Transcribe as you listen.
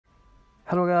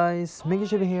Hello guys,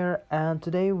 MikuChibi here, and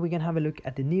today we're gonna have a look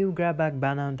at the new grab bag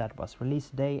banner that was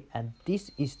released today, and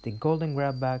this is the golden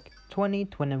grab bag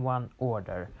 2021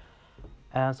 order.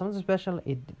 Something special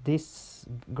this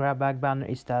grab bag banner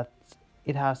is that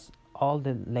it has all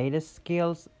the latest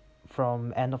skills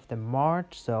from end of the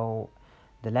March. So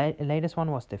the latest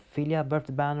one was the Filia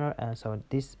birthday banner, and so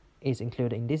this is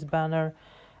included in this banner.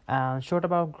 And short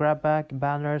about grab bag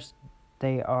banners,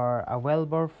 they are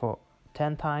available for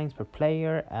 10 times per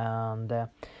player, and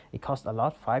it costs a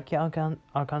lot, 5k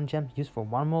Arcana gems used for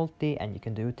one multi, and you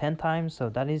can do 10 times, so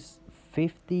that is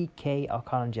 50k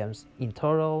Arcana gems in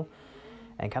total,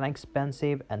 and kind of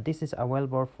expensive. And this is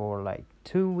available for like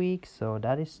 2 weeks, so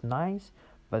that is nice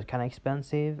but kind of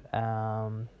expensive.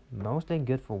 Mostly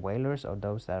good for whalers or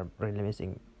those that are really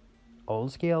missing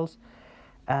old skills.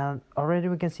 And already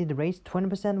we can see the raise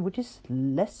 20%, which is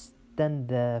less than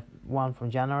the one from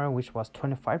January, which was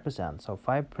 25%, so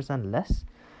 5% less.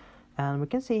 And we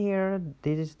can see here,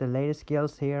 this is the latest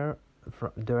skills here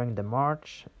during the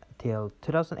March till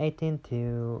 2018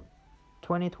 to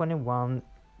 2021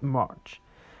 March.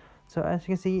 So as you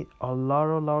can see, a lot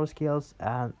of skills,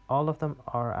 and all of them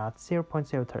are at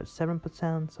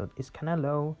 0.037%, so it's kind of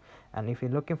low. And if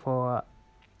you're looking for a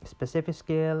specific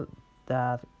skill,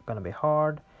 that's gonna be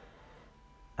hard.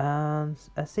 And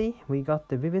see, we got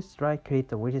the Vivid Strike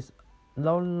Creator, which is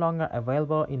no longer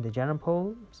available in the general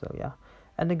pool, so yeah.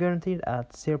 And the guaranteed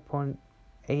at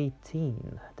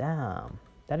 0.18. Damn,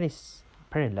 that is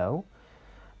pretty low.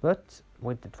 But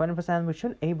with the 20%, we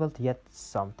should able to get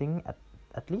something at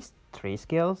least 3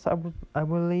 skills, I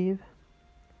believe.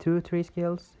 2-3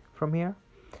 skills from here.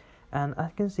 And as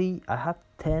you can see, I have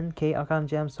 10k Arcana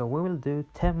gems, so we will do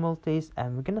 10 multis,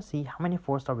 and we're gonna see how many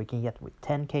 4-star we can get with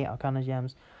 10k Arcana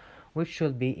gems, which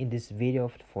should be in this video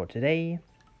for today.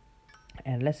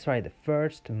 And let's try the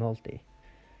first multi.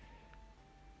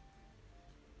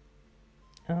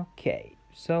 Okay,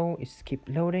 so it's keep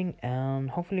loading, and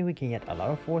hopefully we can get a lot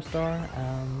of 4-star.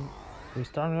 We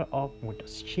started off with a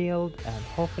shield, and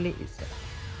hopefully it's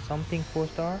something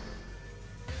 4-star.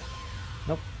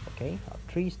 Nope. Okay, a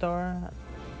 3-star,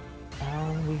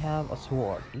 and we have a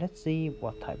sword. Let's see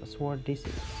what type of sword this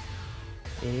is.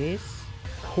 It is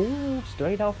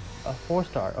straight off a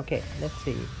 4-star. Okay, let's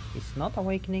see. It's not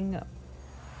awakening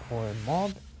or a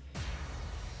mod.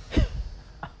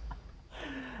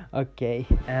 Okay,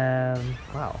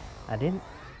 wow, I didn't.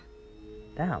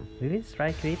 Damn, we didn't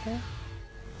strike creator.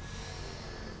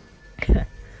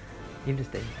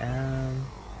 Interesting.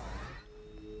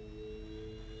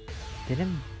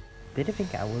 Didn't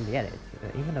think I will get it,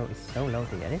 even though it's so low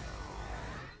to get it.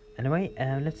 Anyway,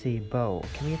 let's see, bow.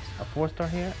 Can we get a 4-star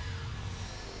here?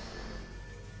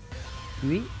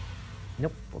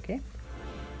 Nope. Okay.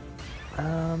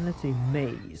 Let's see,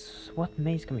 maze. What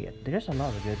maze can we get? There's a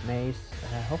lot of good maze.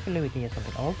 Hopefully we can get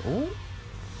something old. Oh,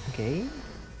 okay.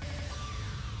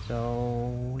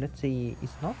 So let's see.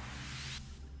 It's not.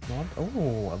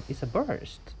 Oh, it's a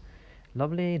burst.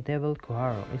 Lovely Devil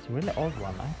Kuharo. It's a really old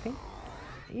one, I think.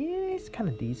 It's kind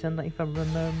of decent if I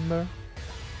remember.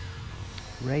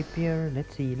 Rapier,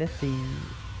 let's see,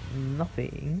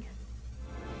 nothing.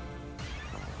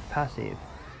 Passive.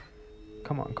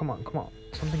 Come on,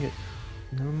 something good.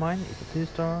 Never mind, it's a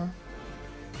 2-star.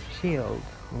 Shield.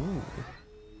 Ooh.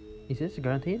 Is this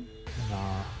guaranteed?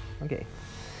 Nah. Okay.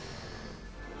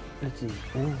 Let's see.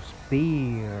 Oh,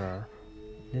 spear.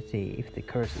 Let's see if the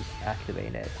curse is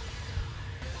activated.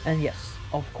 And yes,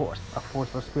 of course, a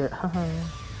 4-star spirit.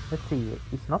 Let's see,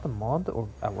 it's not a mod or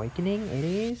awakening, it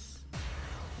is.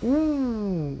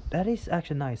 Ooh, that is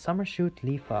actually nice. Summer Shoot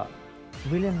Leafa.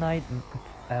 Really nice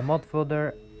mod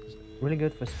fodder. Really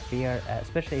good for spear,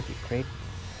 especially if you crit.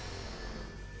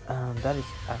 That is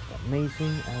actually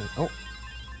amazing. And oh,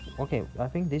 okay, I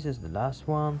think this is the last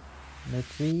one. Let's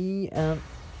see, and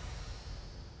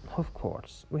of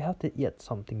course, we have to get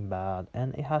something bad,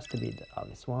 and it has to be the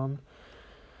Alice one.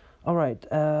 Alright,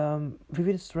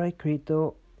 Vivid Strike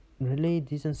Creator, really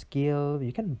decent skill.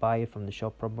 You can buy it from the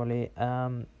shop probably.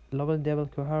 Lovely Devil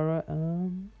Kuhara,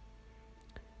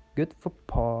 good for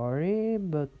party,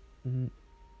 but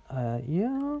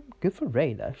yeah, good for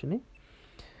raid actually.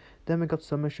 Then we got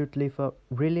Summer Shoot Leafa,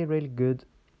 really good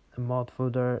mod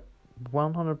fodder,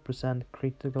 100%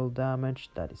 critical damage,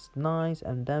 that is nice.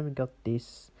 And then we got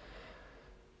this.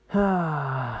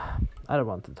 I don't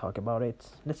want to talk about it,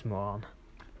 let's move on.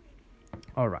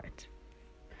 Alright,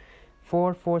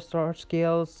 4-star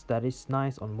skills, that is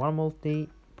nice on one multi,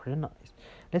 pretty nice.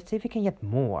 Let's see if we can get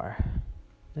more.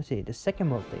 Let's see, the second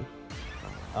multi.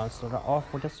 I'll start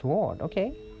off with a sword,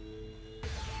 okay.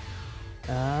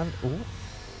 And, ooh,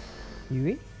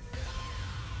 Yui.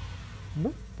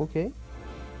 Nope. Okay.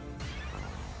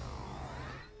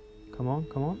 Come on,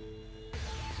 come on.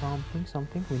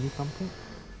 Something. We need something.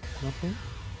 Nothing.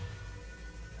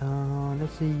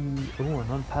 Let's see. Oh,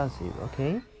 non-passive.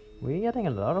 Okay. We're getting a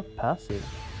lot of passive.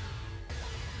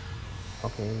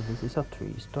 Okay, this is a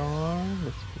 3-star.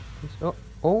 Let's skip this.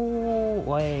 Oh,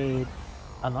 wait.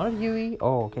 Another UE?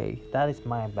 Oh, okay. That is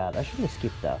my bad. I shouldn't have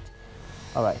skipped that.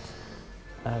 Alright.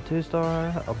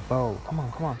 2-star. A bow. Come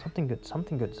on. Something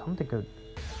good.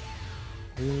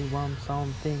 We want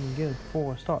something good.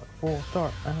 4-star.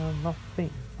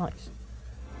 Nothing. Nice.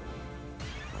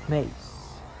 Mace.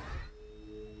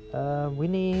 We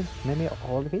need maybe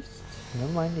all the fists.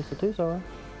 Never mind, it's a 2-star.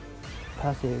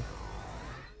 Passive.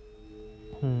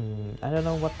 I don't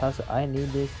know what passive I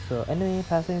need this, so enemy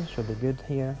passive should be good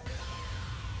here.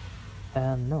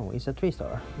 And no, it's a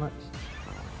 3-star. Nice.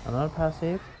 Another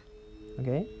passive.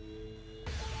 Okay.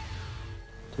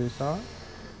 2-star.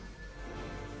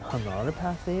 Another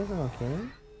passive. Okay.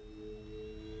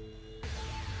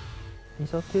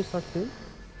 It's a 2-star too.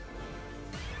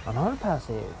 Another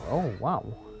passive. Oh wow.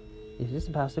 Is this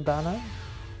a passive banner?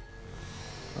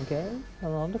 Okay.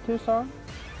 Another 2-star.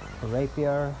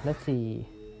 Rapier. Let's see.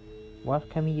 What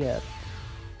can we get?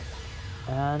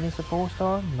 And it's a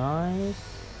 4-star. Nice.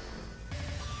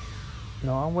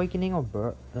 No awakening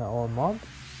or mod.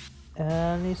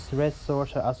 And it's red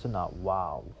sorcerer Asuna.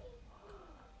 Wow.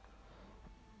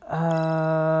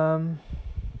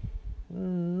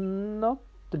 Not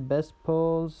the best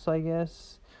pulls, I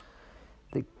guess.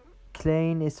 The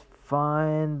Klein is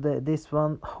fine. This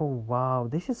one, oh wow,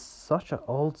 this is such an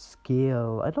old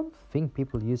skill. I don't think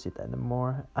people use it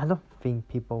anymore. I don't think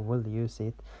people will use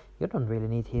it. You don't really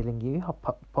need healing. You have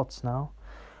pots now.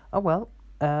 Oh well.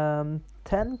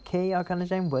 10k Arcana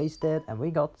gem wasted, and we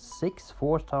got 6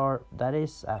 4-star. That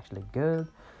is actually good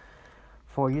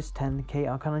for just 10k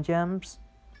Arcana gems,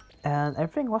 and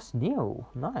everything was new.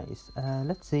 Nice.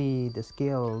 Let's see the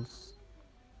skills.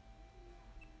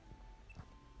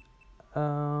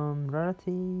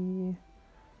 Rarity,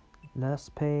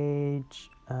 last page.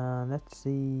 Let's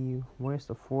see, where's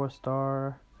the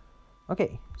 4-star?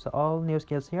 Okay, so all new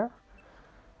skills here.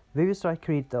 Vivid Strike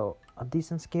Kirito, a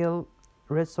decent skill.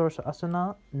 Red Sorcerer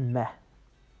Asuna, meh.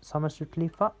 Summer Street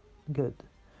Lifa, good.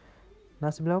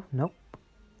 Massive Blow, nope.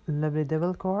 Lovely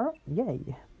Devil Core,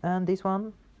 yay. And this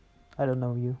one, I don't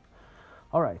know you.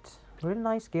 Alright, really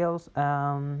nice skills,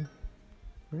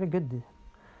 really good.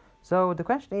 So the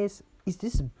question is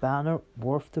this banner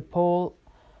worth the pull?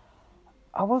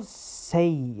 I will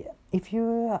say, if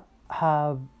you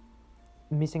have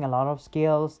missing a lot of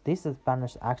skills, this banner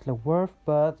is actually worth,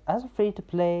 but as a free to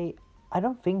play, I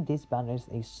don't think this banner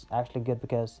is actually good,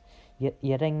 because you're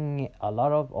getting a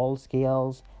lot of old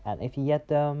skills, and if you get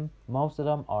them, most of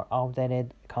them are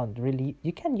outdated.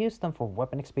 You can use them for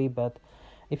weapon XP, but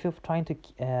if you're trying to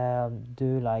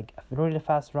do like a really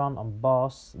fast run on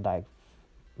boss like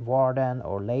Warden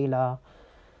or Layla,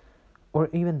 or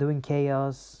even doing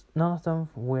chaos, none of them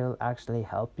will actually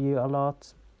help you a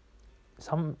lot.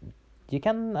 You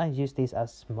can use this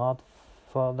as mod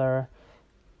fodder,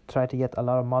 try to get a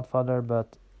lot of mod fodder,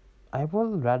 but I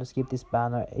will rather skip this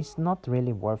banner. It's not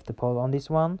really worth the pull on this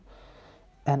one,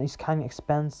 and it's kind of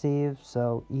expensive,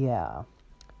 so yeah.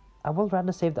 I will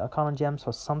rather save the Arcana gems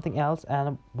for something else,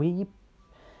 and we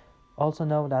also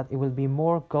know that it will be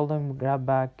more golden grab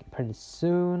back pretty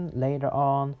soon later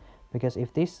on, because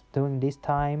if doing this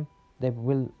time, they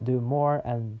will do more,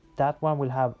 and that one will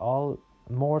have all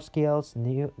more skills,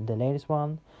 the latest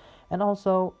one. And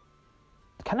also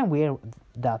kind of weird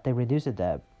that they reduced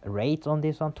the rate on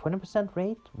this one, 20%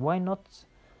 rate. Why not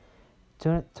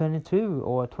 22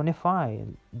 or 25?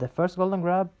 The first golden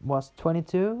grab was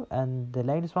 22, and the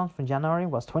latest one from January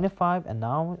was 25, and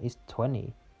now it's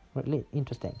 20. Really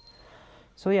interesting.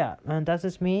 So yeah, and that's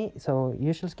just me. So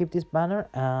you should skip this banner,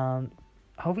 and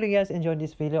hopefully you guys enjoyed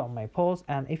this video on my polls,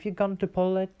 and if you're going to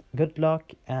pull it, good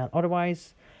luck, and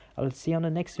otherwise I'll see you on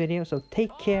the next video. So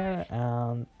take care,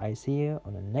 and I see you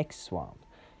on the next one.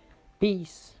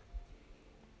 Peace.